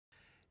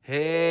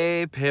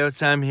Hey, Payo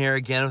Time here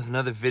again with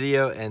another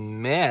video,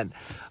 and man,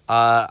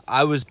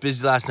 I was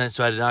busy last night,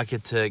 so I did not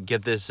get to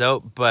get this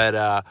out,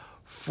 but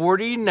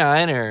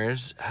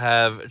 49ers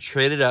have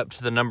traded up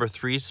to the number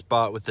 3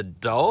 spot with the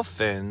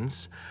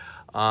Dolphins.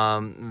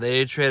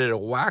 They traded a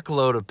whack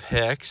load of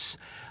picks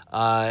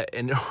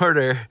in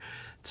order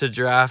to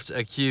draft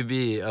a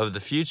QB of the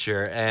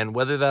future, and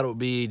whether that will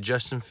be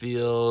Justin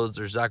Fields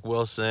or Zach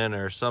Wilson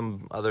or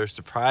some other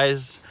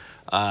surprise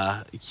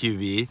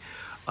QB,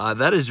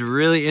 that is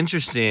really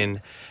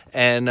interesting.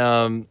 And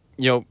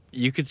you know,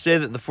 you could say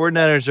that the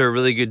 49ers are a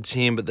really good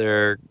team, but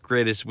their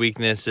greatest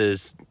weakness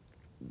is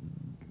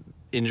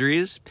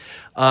injuries.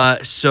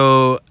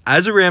 So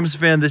as a Rams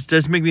fan, this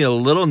does make me a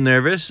little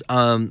nervous.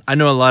 I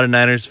know a lot of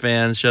Niners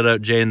fans, shout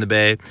out Jay in the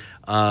Bay,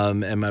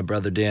 and my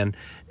brother Dan.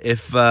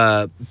 If you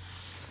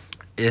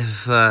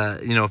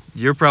know,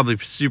 you're probably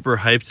super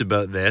hyped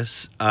about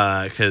this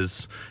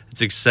because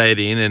it's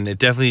exciting and it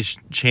definitely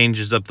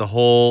changes up the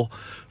whole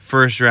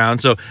first round.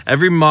 So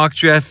every mock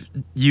draft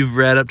you've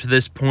read up to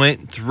this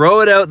point, throw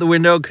it out the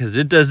window because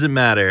it doesn't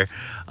matter.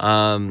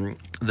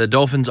 The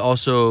Dolphins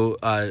also,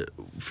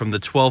 from the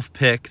 12th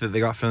pick that they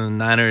got from the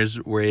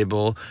Niners, were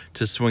able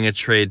to swing a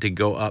trade to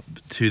go up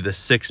to the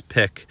 6th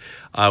pick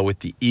with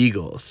the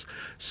Eagles.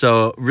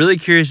 So really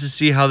curious to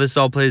see how this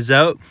all plays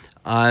out.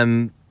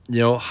 You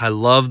know, I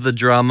love the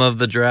drama of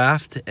the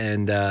draft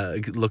and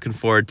looking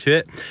forward to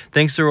it.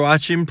 Thanks for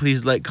watching.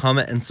 Please like,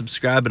 comment, and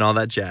subscribe and all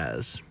that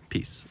jazz.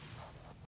 Peace.